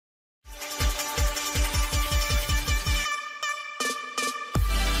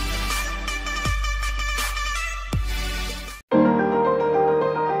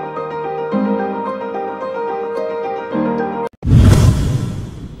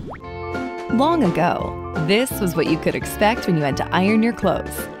Long ago, this was what you could expect when you had to iron your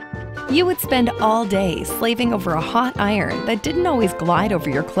clothes. You would spend all day slaving over a hot iron that didn't always glide over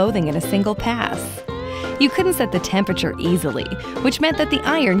your clothing in a single pass. You couldn't set the temperature easily, which meant that the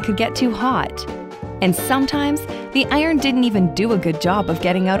iron could get too hot. And sometimes, the iron didn't even do a good job of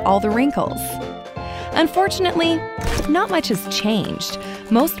getting out all the wrinkles. Unfortunately, not much has changed.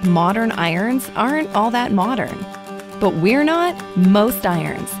 Most modern irons aren't all that modern. But we're not most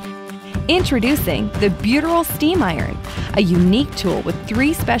irons. Introducing the BEAUTURAL Steam Iron, a unique tool with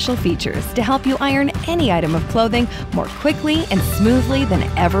 3 special features to help you iron any item of clothing more quickly and smoothly than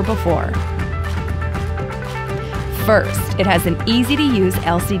ever before. First, it has an easy-to-use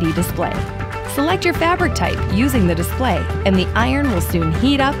LCD display. Select your fabric type using the display, and the iron will soon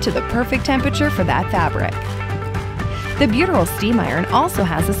heat up to the perfect temperature for that fabric. The BEAUTURAL Steam Iron also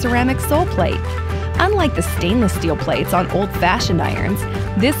has a ceramic sole plate. Unlike the stainless steel plates on old-fashioned irons,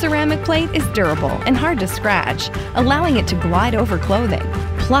 this ceramic plate is durable and hard to scratch, allowing it to glide over clothing.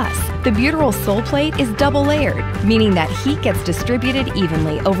 Plus, the BEAUTURAL sole plate is double-layered, meaning that heat gets distributed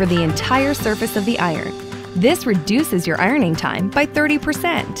evenly over the entire surface of the iron. This reduces your ironing time by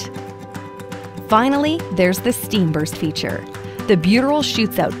 30%. Finally, there's the Steam Burst feature. The BEAUTURAL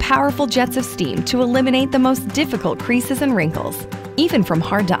shoots out powerful jets of steam to eliminate the most difficult creases and wrinkles, even from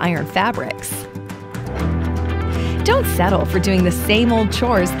hard-to-iron fabrics. Don't settle for doing the same old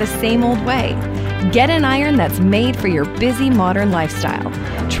chores the same old way. Get an iron that's made for your busy modern lifestyle.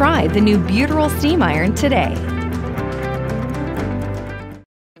 Try the new BEAUTURAL Steam Iron today.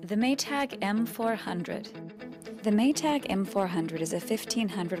 The Maytag M400. The Maytag M400 is a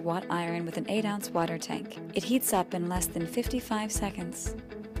 1500-watt iron with an 8-ounce water tank. It heats up in less than 55 seconds.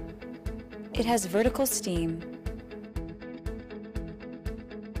 It has vertical steam.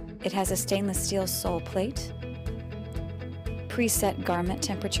 It has a stainless steel sole plate, preset garment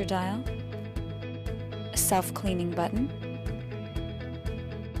temperature dial, a self-cleaning button.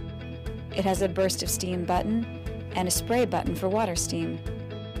 It has a burst of steam button and a spray button for water steam.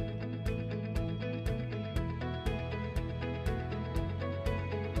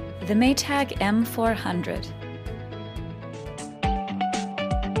 The Maytag M400.